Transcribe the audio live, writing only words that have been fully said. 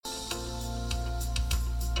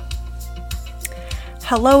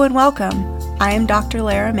Hello and welcome. I am Dr.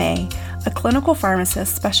 Lara May, a clinical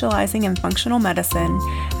pharmacist specializing in functional medicine,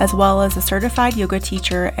 as well as a certified yoga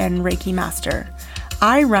teacher and Reiki master.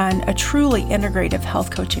 I run a truly integrative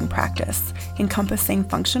health coaching practice encompassing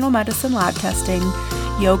functional medicine lab testing,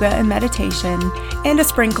 yoga and meditation, and a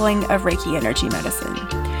sprinkling of Reiki energy medicine.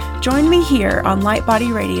 Join me here on Light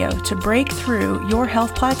Body Radio to break through your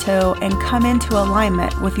health plateau and come into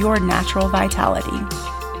alignment with your natural vitality.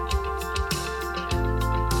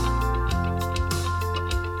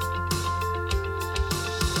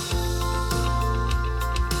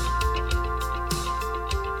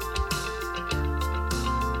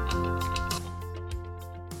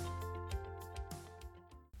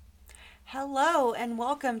 Hello and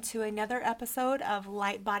welcome to another episode of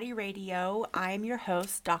Light Body Radio. I am your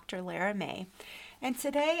host, Dr. Lara May, and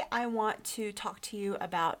today I want to talk to you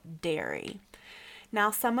about dairy.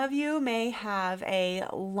 Now, some of you may have a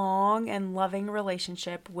long and loving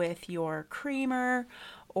relationship with your creamer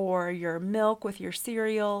or your milk with your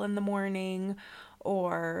cereal in the morning,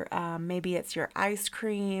 or maybe it's your ice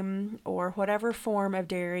cream or whatever form of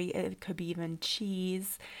dairy. It could be even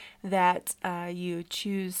cheese that you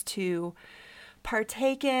choose to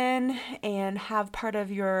partake in and have part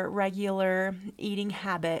of your regular eating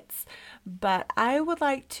habits. But I would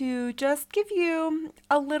like to just give you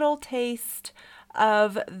a little taste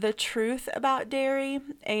of the truth about dairy,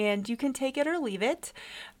 and you can take it or leave it.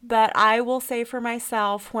 But I will say for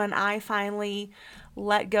myself, when I finally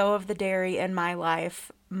let go of the dairy in my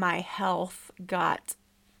life, my health got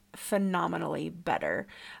phenomenally better.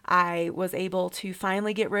 I was able to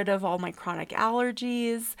finally get rid of all my chronic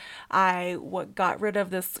allergies. I got rid of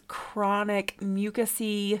this chronic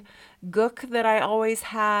mucusy gook that I always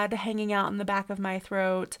had hanging out in the back of my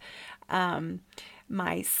throat.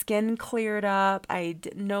 My skin cleared up. I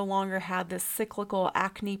no longer had this cyclical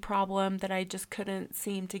acne problem that I just couldn't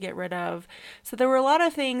seem to get rid of. So there were a lot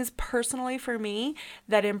of things personally for me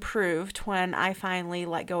that improved when I finally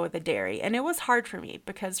let go of the dairy. And it was hard for me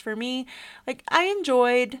because for me, I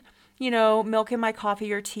enjoyed, milk in my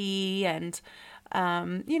coffee or tea, and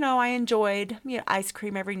I enjoyed, ice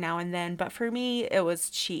cream every now and then. But for me, it was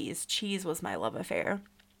cheese. Cheese was my love affair.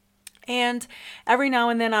 And every now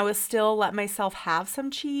and then I would still let myself have some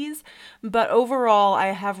cheese, but overall I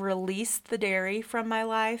have released the dairy from my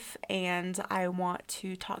life, and I want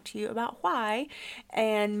to talk to you about why,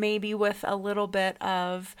 and maybe with a little bit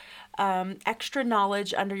of extra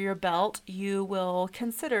knowledge under your belt, you will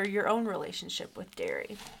consider your own relationship with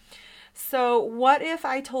dairy. So what if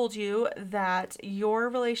I told you that your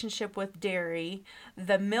relationship with dairy,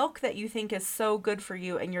 the milk that you think is so good for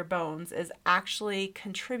you and your bones, is actually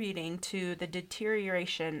contributing to the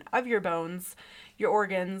deterioration of your bones, your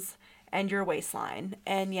organs, and your waistline?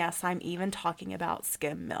 And yes, I'm even talking about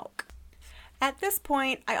skim milk. At this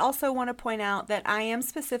point, I also want to point out that I am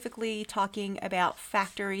specifically talking about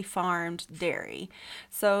factory farmed dairy.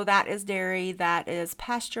 So that is dairy that is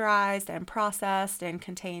pasteurized and processed and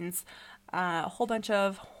contains a whole bunch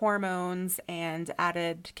of hormones and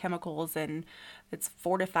added chemicals, and it's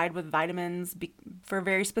fortified with vitamins for a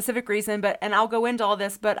very specific reason. And I'll go into all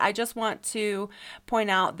this, but I just want to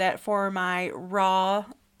point out that for my raw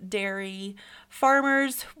dairy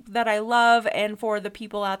farmers that I love, and for the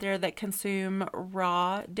people out there that consume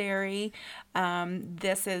raw dairy,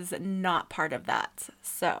 this is not part of that.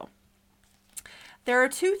 So there are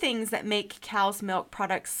two things that make cow's milk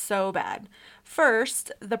products so bad.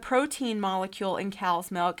 First, the protein molecule in cow's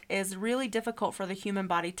milk is really difficult for the human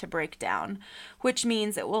body to break down, which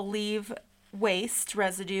means it will leave waste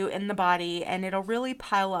residue in the body, and it'll really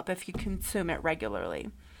pile up if you consume it regularly.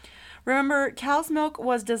 Remember, cow's milk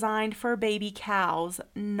was designed for baby cows,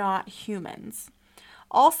 not humans.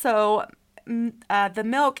 Also, the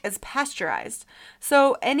milk is pasteurized,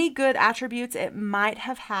 so any good attributes it might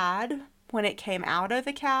have had when it came out of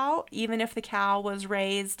the cow, even if the cow was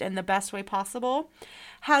raised in the best way possible,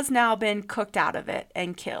 has now been cooked out of it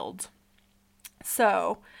and killed.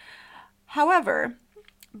 So, however,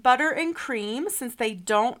 butter and cream, since they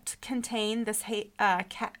don't contain this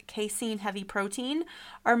casein-heavy protein,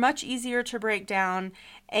 are much easier to break down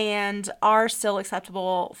and are still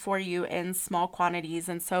acceptable for you in small quantities.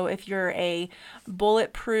 And so if you're a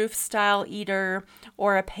bulletproof style eater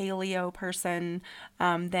or a paleo person,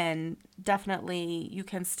 then definitely you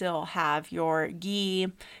can still have your ghee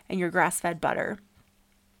and your grass-fed butter.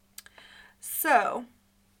 So,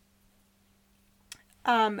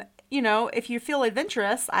 if you feel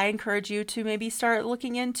adventurous, I encourage you to maybe start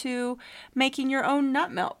looking into making your own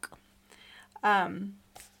nut milk.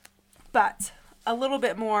 But a little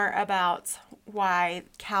bit more about why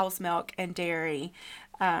cow's milk and dairy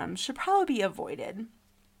should probably be avoided.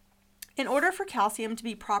 In order for calcium to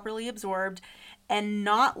be properly absorbed and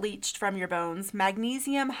not leached from your bones,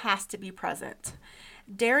 magnesium has to be present.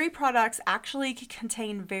 Dairy products actually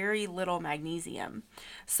contain very little magnesium.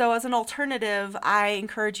 So as an alternative, I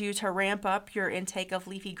encourage you to ramp up your intake of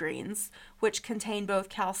leafy greens, which contain both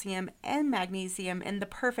calcium and magnesium in the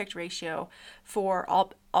perfect ratio for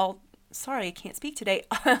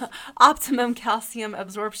optimum calcium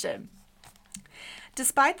absorption.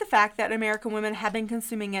 Despite the fact that American women have been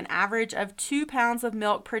consuming an average of 2 pounds of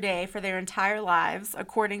milk per day for their entire lives,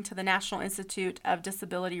 according to the National Institute of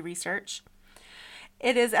Disability Research,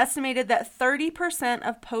 it is estimated that 30%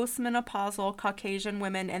 of postmenopausal Caucasian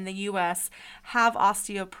women in the U.S. have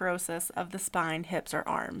osteoporosis of the spine, hips, or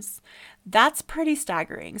arms. That's pretty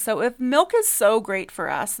staggering. So if milk is so great for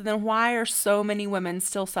us, then why are so many women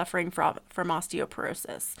still suffering from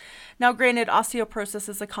osteoporosis? Now, granted, osteoporosis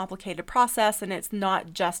is a complicated process and it's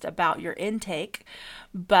not just about your intake,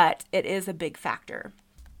 but it is a big factor.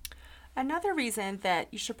 Another reason that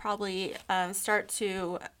you should probably start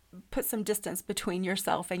to put some distance between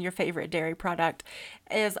yourself and your favorite dairy product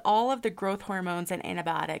is all of the growth hormones and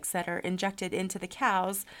antibiotics that are injected into the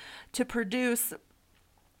cows to produce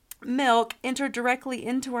milk enter directly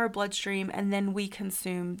into our bloodstream, and then we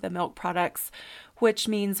consume the milk products, which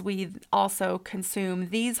means we also consume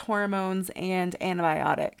these hormones and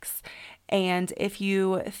antibiotics. And if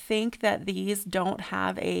you think that these don't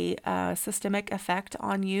have a systemic effect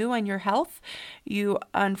on you and your health, you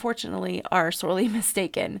unfortunately are sorely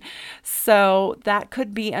mistaken. So that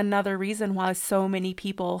could be another reason why so many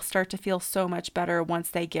people start to feel so much better once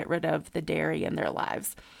they get rid of the dairy in their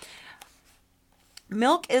lives.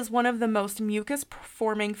 Milk is one of the most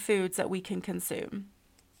mucus-forming foods that we can consume.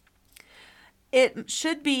 It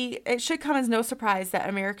should come as no surprise that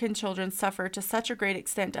American children suffer to such a great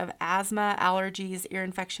extent of asthma, allergies, ear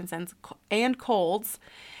infections, and colds,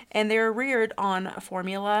 and they're reared on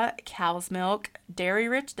formula, cow's milk,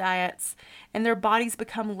 dairy-rich diets, and their bodies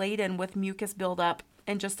become laden with mucus buildup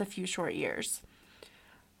in just a few short years.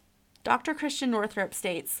 Dr. Christian Northrup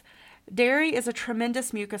states, "Dairy is a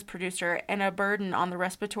tremendous mucus producer and a burden on the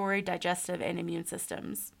respiratory, digestive, and immune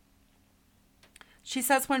systems." She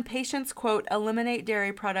says when patients, quote, eliminate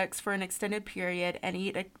dairy products for an extended period and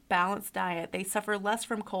eat a balanced diet, they suffer less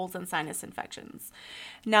from colds and sinus infections.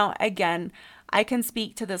 Now, again, I can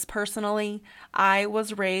speak to this personally. I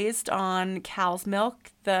was raised on cow's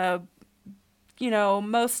milk, the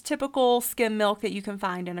most typical skim milk that you can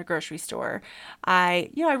find in a grocery store. I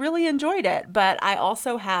really enjoyed it, but I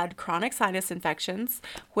also had chronic sinus infections,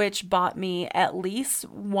 which bought me at least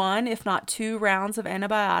 1, if not 2 rounds of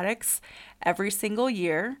antibiotics every single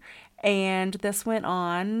year. And this went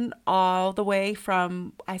on all the way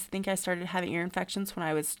from, I think I started having ear infections when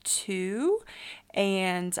I was 2,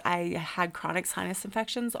 and I had chronic sinus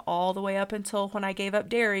infections all the way up until when I gave up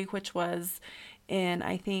dairy, which was in,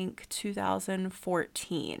 I think,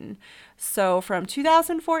 2014. So from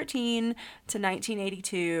 2014 to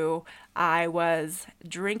 1982, I was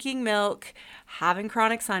drinking milk, having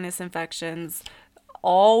chronic sinus infections,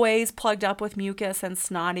 always plugged up with mucus and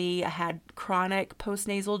snotty. I had chronic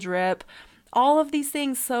postnasal drip, all of these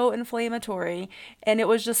things so inflammatory. And it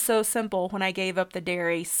was just so simple. When I gave up the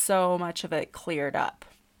dairy, so much of it cleared up.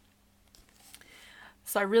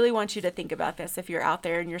 So I really want you to think about this if you're out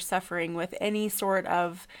there and you're suffering with any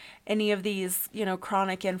of these,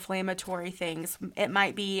 chronic inflammatory things. It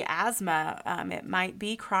might be asthma, it might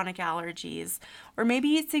be chronic allergies, or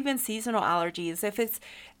maybe it's even seasonal allergies. If it's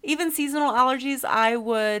even seasonal allergies, I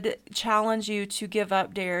would challenge you to give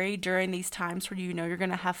up dairy during these times where you're going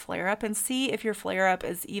to have flare-up, and see if your flare-up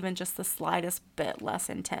is even just the slightest bit less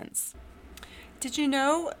intense. Did you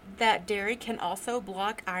know that dairy can also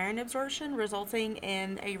block iron absorption, resulting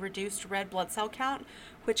in a reduced red blood cell count,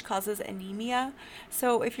 which causes anemia?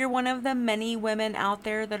 So if you're one of the many women out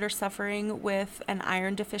there that are suffering with an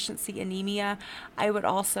iron deficiency anemia, I would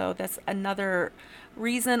also, that's another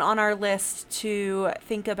reason on our list to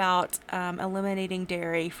think about eliminating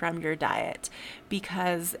dairy from your diet,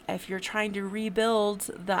 because if you're trying to rebuild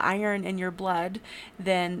the iron in your blood,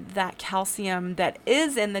 then that calcium that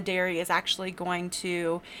is in the dairy is actually going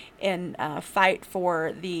to fight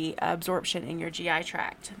for the absorption in your GI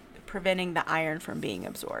tract, preventing the iron from being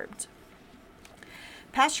absorbed.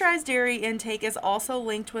 Pasteurized dairy intake is also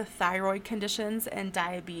linked with thyroid conditions and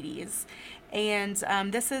diabetes. And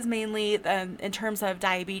this is mainly, in terms of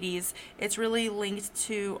diabetes, it's really linked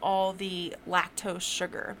to all the lactose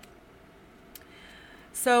sugar.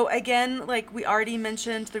 So again, like we already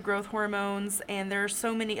mentioned, the growth hormones, and there are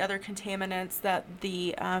so many other contaminants that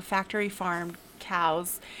the factory farmed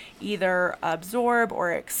cows either absorb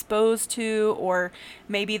or exposed to, or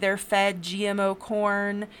maybe they're fed GMO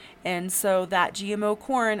corn. And so that GMO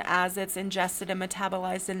corn, as it's ingested and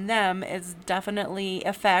metabolized in them, is definitely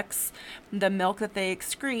affects the milk that they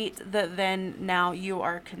excrete that then now you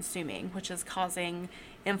are consuming, which is causing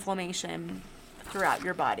inflammation throughout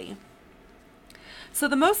your body. So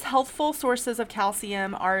the most healthful sources of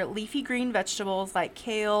calcium are leafy green vegetables like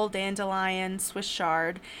kale, dandelion, Swiss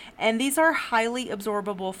chard, and these are highly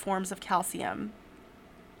absorbable forms of calcium.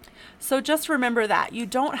 So just remember that you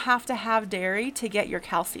don't have to have dairy to get your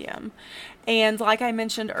calcium. And like I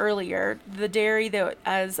mentioned earlier, the dairy that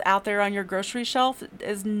is out there on your grocery shelf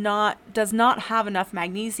does not have enough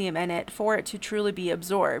magnesium in it for it to truly be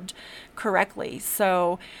absorbed correctly.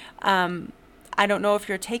 So I don't know if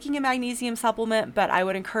you're taking a magnesium supplement, but I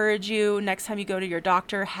would encourage you next time you go to your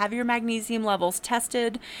doctor, have your magnesium levels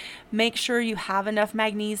tested. Make sure you have enough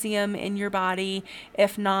magnesium in your body.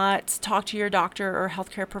 If not, talk to your doctor or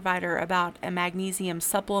healthcare provider about a magnesium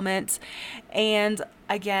supplement. And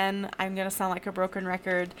again, I'm going to sound like a broken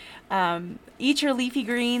record. Eat your leafy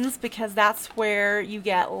greens because that's where you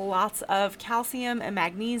get lots of calcium and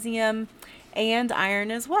magnesium and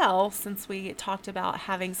iron as well, since we talked about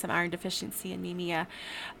having some iron deficiency anemia.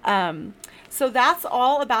 So that's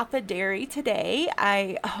all about the dairy today.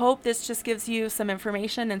 I hope this just gives you some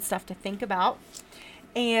information and stuff to think about.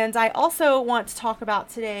 And I also want to talk about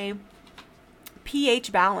today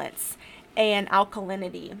pH balance and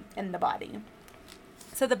alkalinity in the body.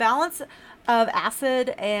 So the balance of acid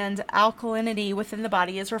and alkalinity within the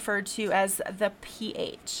body is referred to as the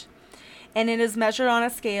pH. And it is measured on a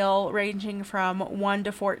scale ranging from 1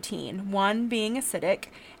 to 14, 1 being acidic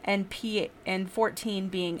and 14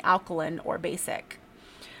 being alkaline or basic.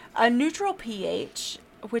 A neutral pH,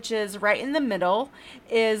 which is right in the middle,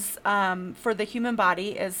 is for the human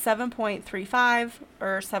body is 7.35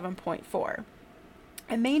 or 7.4.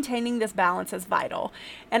 And maintaining this balance is vital.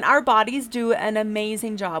 And our bodies do an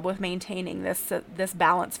amazing job with maintaining this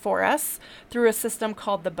balance for us through a system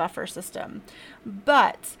called the buffer system.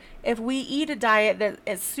 But if we eat a diet that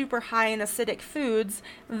is super high in acidic foods,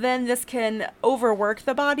 then this can overwork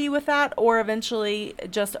the body with that, or eventually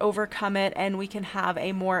just overcome it, and we can have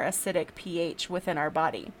a more acidic pH within our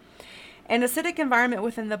body. An acidic environment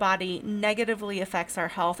within the body negatively affects our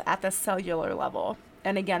health at the cellular level.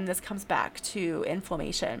 And again, this comes back to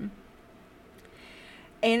inflammation.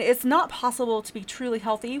 And it's not possible to be truly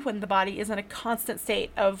healthy when the body is in a constant state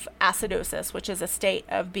of acidosis, which is a state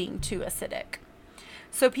of being too acidic.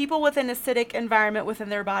 So people with an acidic environment within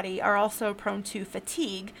their body are also prone to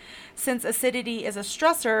fatigue. Since acidity is a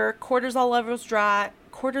stressor, cortisol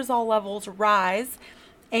levels rise,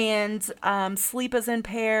 and sleep is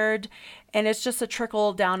impaired, and it's just a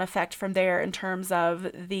trickle down effect from there in terms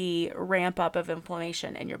of the ramp up of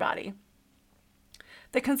inflammation in your body.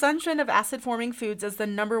 The consumption of acid forming foods is the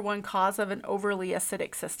number one cause of an overly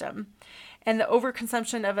acidic system, and the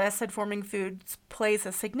overconsumption of acid forming foods plays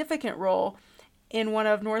a significant role in one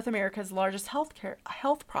of North America's largest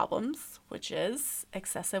health problems, which is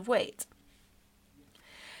excessive weight.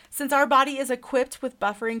 Since our body is equipped with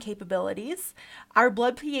buffering capabilities, our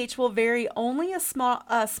blood pH will vary only a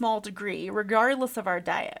small degree, regardless of our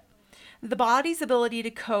diet. The body's ability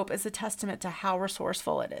to cope is a testament to how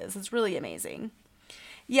resourceful it is. It's really amazing.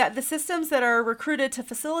 Yet the systems that are recruited to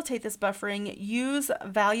facilitate this buffering use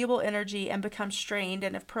valuable energy and become strained,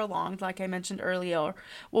 and if prolonged, like I mentioned earlier,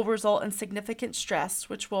 will result in significant stress,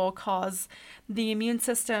 which will cause the immune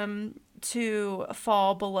system to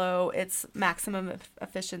fall below its maximum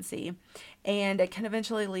efficiency, and it can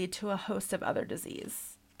eventually lead to a host of other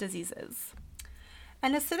diseases.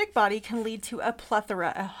 An acidic body can lead to a plethora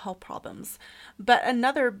of health problems, but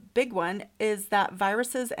another big one is that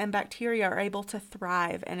viruses and bacteria are able to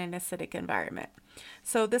thrive in an acidic environment.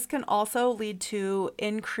 So this can also lead to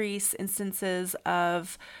increased instances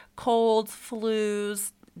of colds,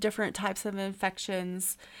 flus, different types of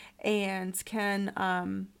infections, and can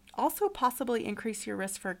also possibly increase your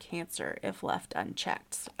risk for cancer if left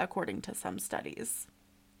unchecked, according to some studies.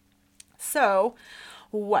 So,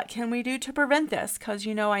 what can we do to prevent this? Because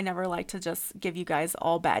I never like to just give you guys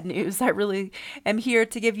all bad news. I really am here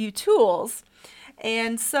to give you tools.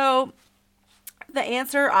 And so the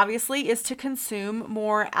answer obviously is to consume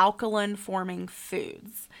more alkaline forming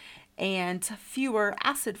foods and fewer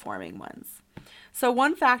acid forming ones. So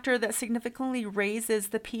one factor that significantly raises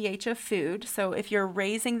the pH of food, so if you're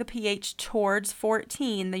raising the pH towards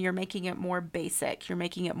 14, then you're making it more basic, you're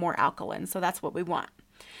making it more alkaline. So that's what we want.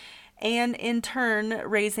 And in turn,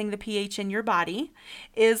 raising the pH in your body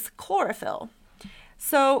is chlorophyll.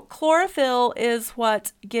 So chlorophyll is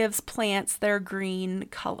what gives plants their green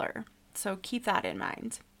color. So keep that in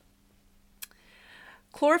mind.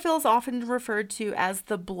 Chlorophyll is often referred to as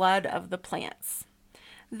the blood of the plants.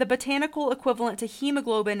 The botanical equivalent to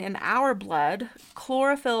hemoglobin in our blood,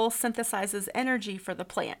 chlorophyll synthesizes energy for the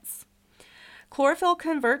plants. Chlorophyll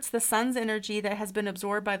converts the sun's energy that has been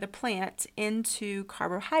absorbed by the plant into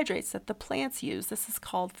carbohydrates that the plants use. This is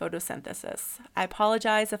called photosynthesis. I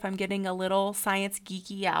apologize if I'm getting a little science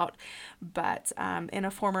geeky out, but in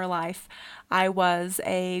a former life, I was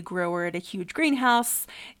a grower at a huge greenhouse,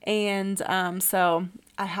 and so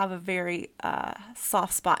I have a very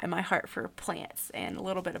soft spot in my heart for plants and a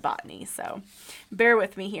little bit of botany, so bear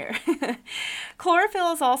with me here.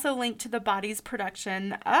 Chlorophyll is also linked to the body's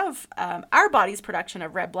production of our body's production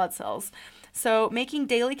of red blood cells. So making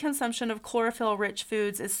daily consumption of chlorophyll-rich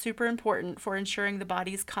foods is super important for ensuring the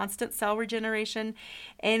body's constant cell regeneration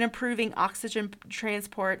and improving oxygen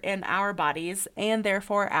transport in our bodies and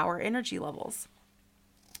therefore our energy levels.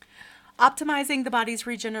 Optimizing the body's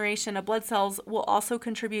regeneration of blood cells will also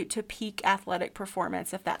contribute to peak athletic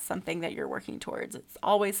performance if that's something that you're working towards. It's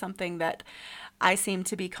always something that I seem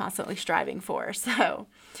to be constantly striving for. So,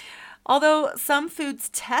 although some foods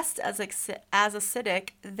test as acidic,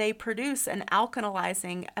 they produce an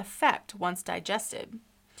alkalizing effect once digested.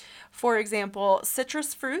 For example,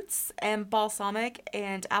 citrus fruits and balsamic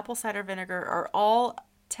and apple cider vinegar are all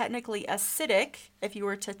technically acidic if you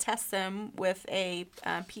were to test them with a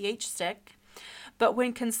pH stick, but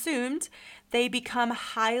when consumed, they become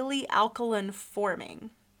highly alkaline forming.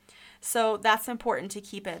 So that's important to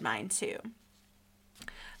keep in mind too.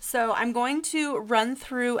 So I'm going to run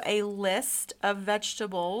through a list of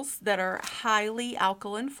vegetables that are highly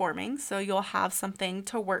alkaline forming, so you'll have something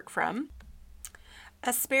to work from.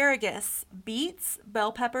 Asparagus, beets,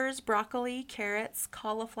 bell peppers, broccoli, carrots,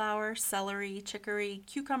 cauliflower, celery, chicory,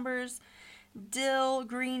 cucumbers, dill,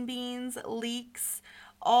 green beans, leeks,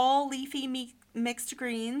 all leafy mixed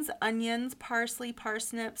greens, onions, parsley,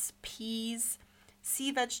 parsnips, peas, sea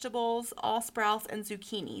vegetables, all sprouts, and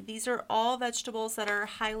zucchini. These are all vegetables that are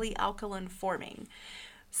highly alkaline forming.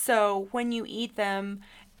 So when you eat them,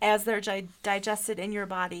 as they're digested in your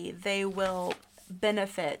body, they will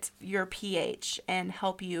benefit your pH and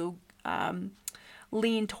help you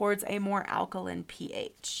lean towards a more alkaline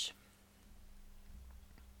pH.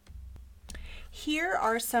 Here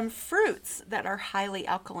are some fruits that are highly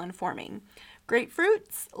alkaline forming.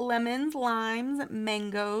 Grapefruits, lemons, limes,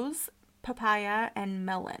 mangoes, papaya, and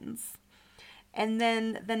melons. And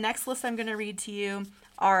then the next list I'm going to read to you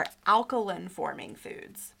are alkaline forming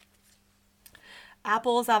foods.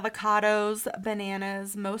 Apples, avocados,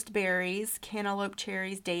 bananas, most berries, cantaloupe,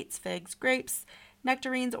 cherries, dates, figs, grapes,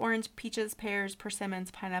 nectarines, orange, peaches, pears,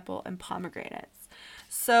 persimmons, pineapple, and pomegranates.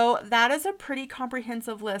 So that is a pretty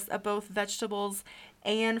comprehensive list of both vegetables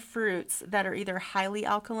and fruits that are either highly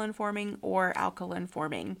alkaline forming or alkaline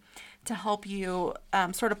forming to help you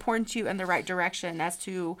sort of point you in the right direction as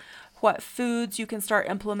to what foods you can start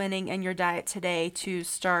implementing in your diet today to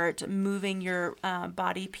start moving your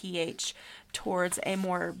body pH towards a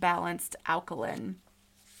more balanced alkaline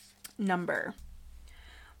number.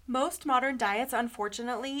 Most modern diets,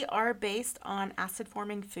 unfortunately, are based on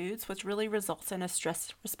acid-forming foods, which really results in a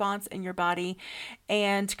stress response in your body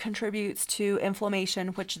and contributes to inflammation,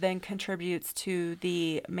 which then contributes to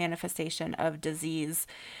the manifestation of disease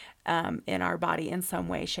in our body in some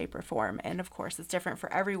way, shape, or form. And of course, it's different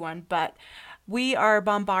for everyone, but we are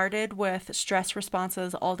bombarded with stress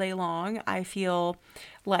responses all day long. I feel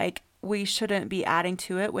like we shouldn't be adding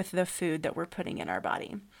to it with the food that we're putting in our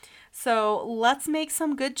body. So let's make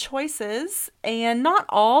some good choices. And not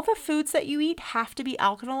all the foods that you eat have to be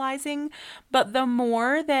alkalizing, but the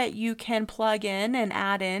more that you can plug in and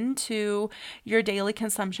add in your daily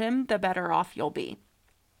consumption, the better off you'll be.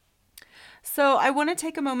 So I want to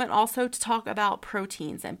take a moment also to talk about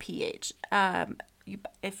proteins and pH.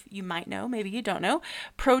 If you might know, maybe you don't know,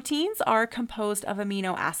 proteins are composed of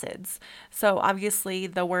amino acids. So obviously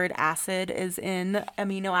the word acid is in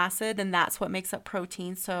amino acid, and that's what makes up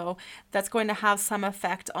protein. So that's going to have some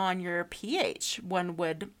effect on your pH, one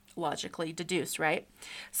would logically deduce, right?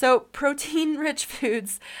 So protein-rich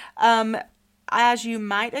foods, as you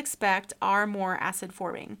might expect, are more acid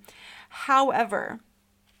forming. However,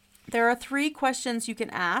 there are 3 questions you can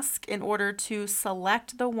ask in order to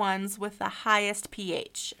select the ones with the highest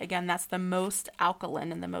pH. Again, that's the most alkaline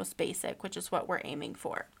and the most basic, which is what we're aiming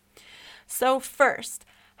for. So first,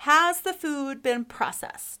 has the food been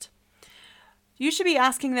processed? You should be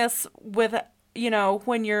asking this with,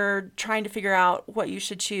 when you're trying to figure out what you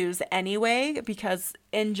should choose anyway, because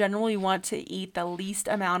in general, you want to eat the least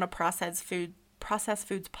amount of processed food processed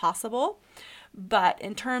foods possible. But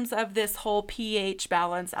in terms of this whole pH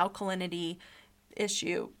balance, alkalinity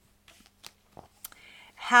issue,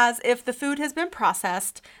 if the food has been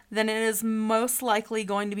processed, then it is most likely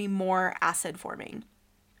going to be more acid forming,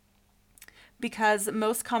 because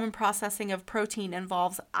most common processing of protein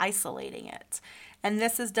involves isolating it. And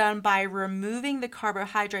this is done by removing the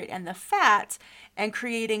carbohydrate and the fat and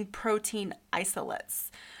creating protein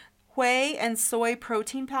isolates. Whey and soy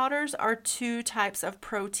protein powders are two types of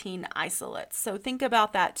protein isolates. So think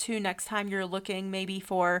about that too next time you're looking maybe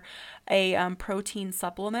for a protein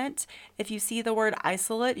supplement. If you see the word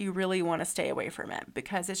isolate, you really want to stay away from it,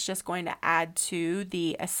 because it's just going to add to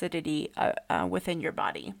the acidity within your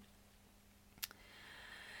body.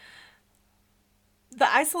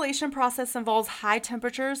 The isolation process involves high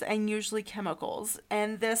temperatures and usually chemicals,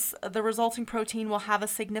 and the resulting protein will have a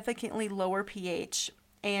significantly lower pH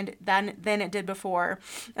than it did before,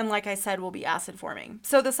 and like I said, will be acid forming.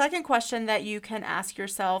 So the second question that you can ask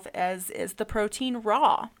yourself is the protein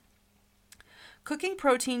raw? Cooking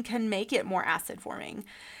protein can make it more acid forming.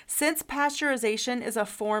 Since pasteurization is a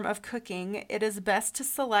form of cooking, it is best to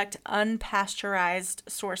select unpasteurized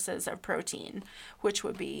sources of protein, which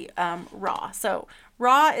would be raw. So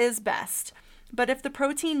raw is best. But if the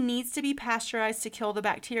protein needs to be pasteurized to kill the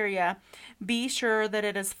bacteria, be sure that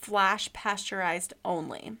it is flash pasteurized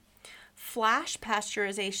only. Flash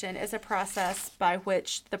pasteurization is a process by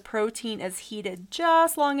which the protein is heated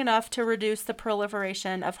just long enough to reduce the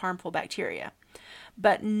proliferation of harmful bacteria,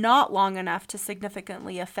 but not long enough to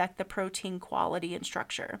significantly affect the protein quality and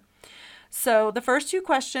structure. So the first two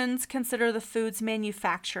questions consider the food's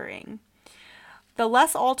manufacturing. The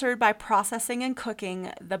less altered by processing and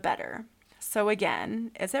cooking, the better. So again,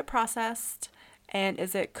 is it processed, and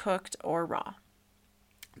is it cooked or raw?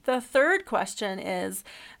 The third question is,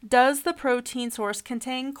 does the protein source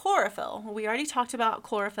contain chlorophyll? We already talked about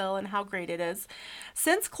chlorophyll and how great it is.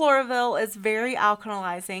 Since chlorophyll is very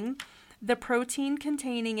alkalizing, the protein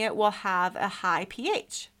containing it will have a high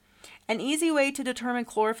pH. An easy way to determine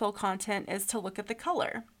chlorophyll content is to look at the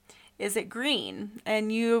color. Is it green?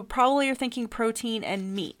 And you probably are thinking protein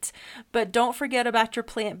and meat, but don't forget about your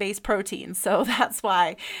plant-based protein. So that's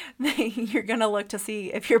why you're going to look to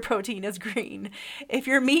see if your protein is green. If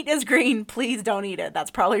your meat is green, please don't eat it. That's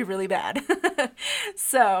probably really bad.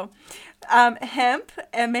 So hemp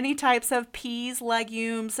and many types of peas,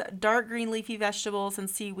 legumes, dark green leafy vegetables, and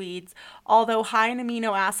seaweeds, although high in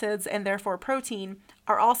amino acids and therefore protein,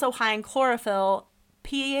 are also high in chlorophyll,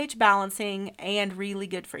 pH balancing, and really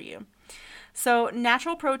good for you. So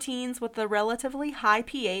natural proteins with a relatively high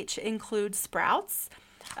pH include sprouts,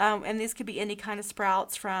 and these could be any kind of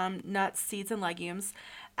sprouts from nuts, seeds, and legumes,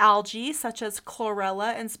 algae such as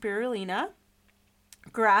chlorella and spirulina,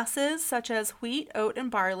 grasses such as wheat, oat, and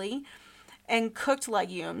barley, and cooked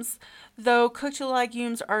legumes, though cooked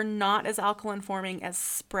legumes are not as alkaline forming as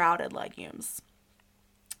sprouted legumes.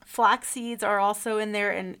 Flax seeds are also in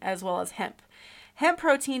there, and as well as hemp. Hemp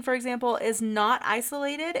protein, for example, is not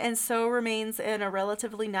isolated and so remains in a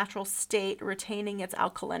relatively natural state, retaining its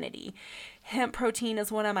alkalinity. Hemp protein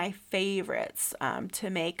is one of my favorites to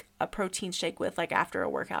make a protein shake with, like after a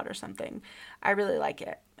workout or something. I really like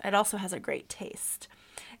it. It also has a great taste.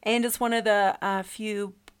 And it's one of the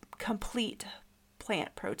few complete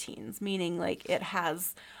plant proteins, meaning like it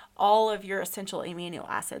has all of your essential amino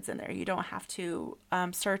acids in there. You don't have to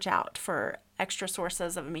search out for extra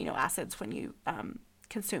sources of amino acids when you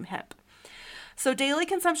consume hemp. So daily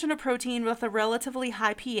consumption of protein with a relatively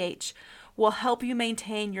high pH will help you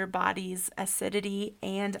maintain your body's acidity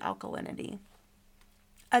and alkalinity.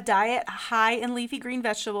 A diet high in leafy green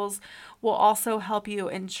vegetables will also help you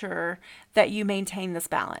ensure that you maintain this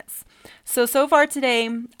balance. So far today,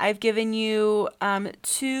 I've given you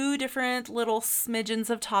two different little smidgens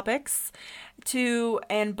of topics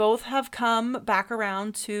and both have come back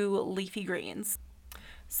around to leafy greens.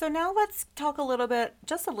 So now let's talk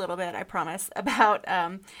just a little bit, I promise, about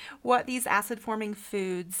what these acid-forming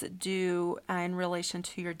foods do in relation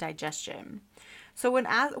to your digestion. So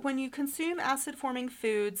when you consume acid-forming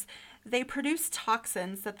foods, they produce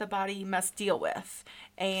toxins that the body must deal with.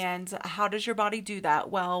 And how does your body do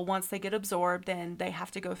that? Well, once they get absorbed, then they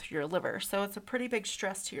have to go through your liver. So it's a pretty big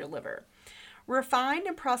stress to your liver. Refined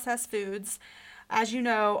and processed foods, as you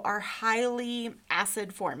know, are highly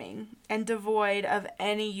acid-forming and devoid of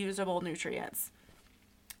any usable nutrients.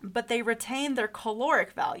 But they retain their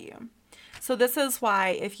caloric value. So this is why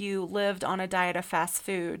if you lived on a diet of fast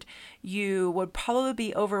food, you would probably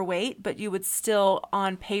be overweight, but you would still,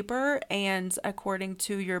 on paper and according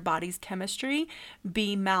to your body's chemistry,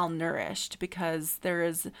 be malnourished because there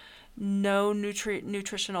is no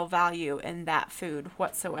nutritional value in that food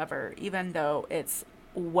whatsoever, even though it's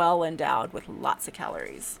well endowed with lots of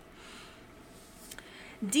calories.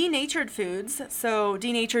 Denatured foods. So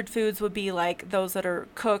denatured foods would be like those that are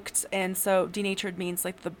cooked. And so denatured means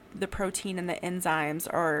like the protein and the enzymes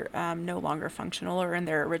are no longer functional or in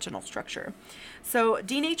their original structure. So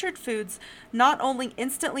denatured foods not only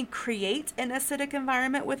instantly create an acidic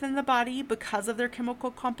environment within the body because of their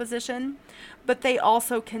chemical composition, but they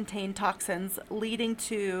also contain toxins leading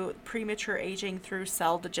to premature aging through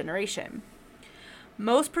cell degeneration.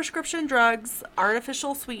 Most prescription drugs,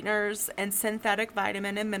 artificial sweeteners, and synthetic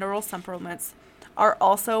vitamin and mineral supplements are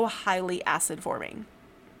also highly acid forming,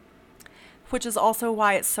 which is also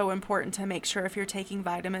why it's so important to make sure if you're taking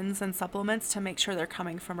vitamins and supplements to make sure they're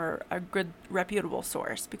coming from a good reputable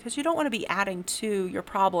source, because you don't want to be adding to your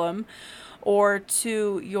problem or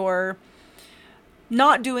to your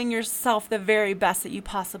not doing yourself the very best that you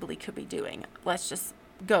possibly could be doing. Let's just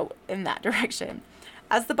go in that direction.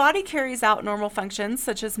 As the body carries out normal functions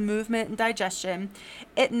such as movement and digestion,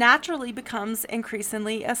 it naturally becomes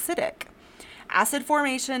increasingly acidic. Acid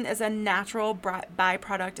formation is a natural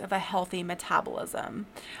byproduct of a healthy metabolism.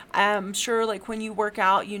 I'm sure like when you work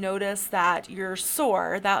out, you notice that you're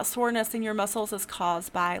sore. That soreness in your muscles is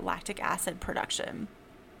caused by lactic acid production.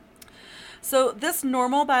 So this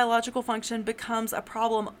normal biological function becomes a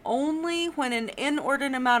problem only when an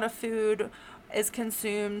inordinate amount of food is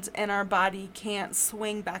consumed and our body can't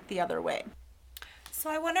swing back the other way. So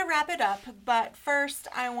I want to wrap it up, but first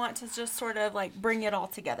I want to just sort of like bring it all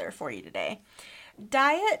together for you today.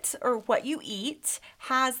 Diet, or what you eat,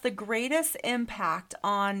 has the greatest impact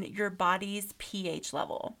on your body's pH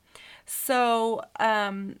level. So,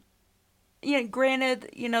 granted,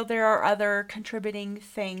 there are other contributing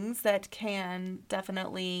things that can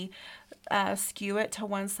definitely skew it to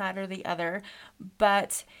one side or the other,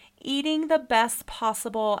 but eating the best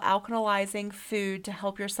possible alkalizing food to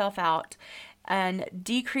help yourself out and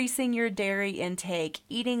decreasing your dairy intake,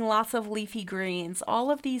 eating lots of leafy greens,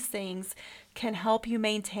 all of these things can help you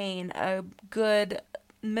maintain a good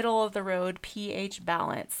middle of the road pH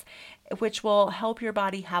balance, which will help your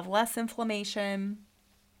body have less inflammation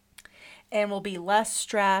and will be less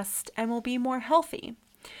stressed and will be more healthy.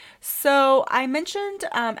 So I mentioned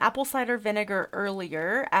apple cider vinegar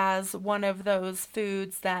earlier as one of those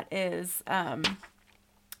foods that is,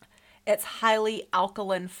 it's highly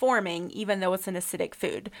alkaline forming, even though it's an acidic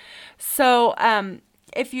food. So I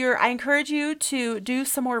encourage you to do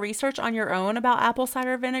some more research on your own about apple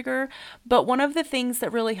cider vinegar. But one of the things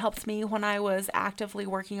that really helped me when I was actively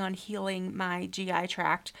working on healing my GI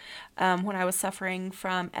tract, when I was suffering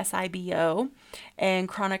from SIBO and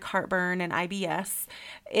chronic heartburn and IBS,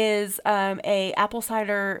 is a apple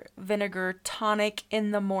cider vinegar tonic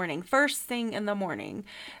in the morning, first thing in the morning.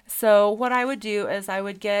 So what I would do is I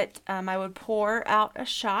would pour out a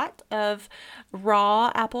shot of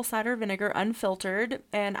raw apple cider vinegar, unfiltered,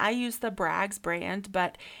 and I use the Bragg's brand,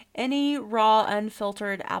 but any raw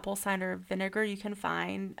unfiltered apple cider vinegar you can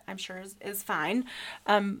find, I'm sure is fine.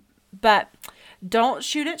 But don't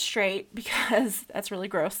shoot it straight because that's really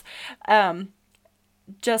gross.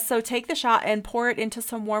 Just so take the shot and pour it into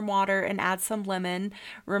some warm water and add some lemon.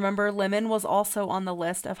 Remember, lemon was also on the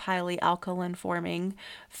list of highly alkaline forming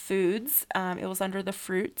foods. It was under the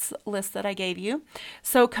fruits list that I gave you.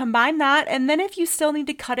 So combine that. And then if you still need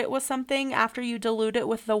to cut it with something after you dilute it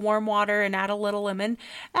with the warm water and add a little lemon,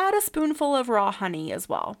 add a spoonful of raw honey as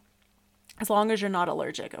well. As long as you're not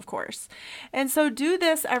allergic, of course. And so do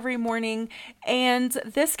this every morning, and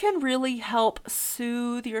this can really help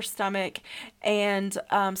soothe your stomach and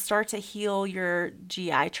start to heal your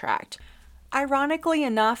GI tract. Ironically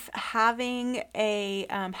enough, having a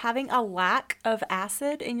lack of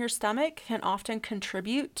acid in your stomach can often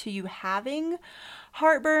contribute to you having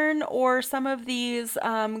heartburn or some of these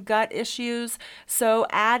gut issues. So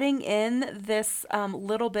adding in this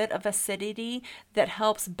little bit of acidity that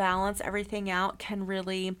helps balance everything out can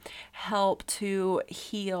really help to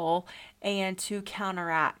heal and to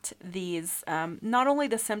counteract these, not only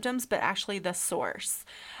the symptoms, but actually the source.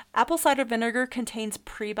 Apple cider vinegar contains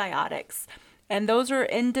prebiotics, and those are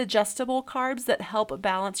indigestible carbs that help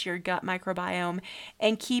balance your gut microbiome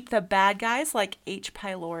and keep the bad guys like H.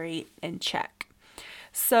 pylori in check.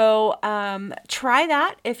 So try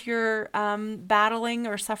that if you're battling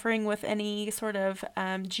or suffering with any sort of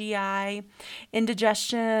GI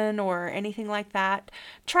indigestion or anything like that.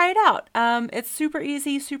 Try it out. It's super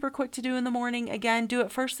easy, super quick to do in the morning. Again, do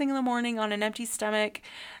it first thing in the morning on an empty stomach.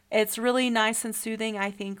 It's really nice and soothing,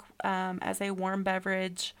 I think, as a warm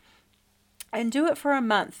beverage. And do it for a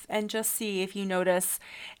month and just see if you notice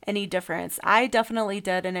any difference. I definitely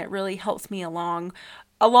did, and it really helps me along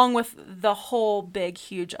with the whole big,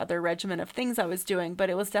 huge other regimen of things I was doing, but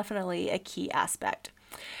it was definitely a key aspect.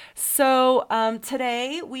 So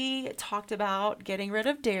today we talked about getting rid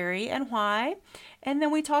of dairy and why, and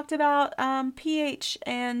then we talked about pH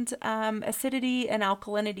and acidity and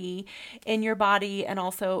alkalinity in your body and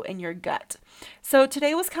also in your gut. So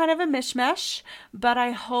today was kind of a mishmash, but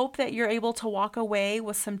I hope that you're able to walk away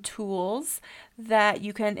with some tools that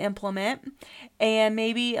you can implement and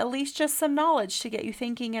maybe at least just some knowledge to get you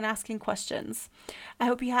thinking and asking questions. I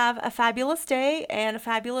hope you have a fabulous day and a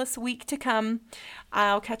fabulous week to come.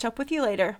 I'll catch up with you later.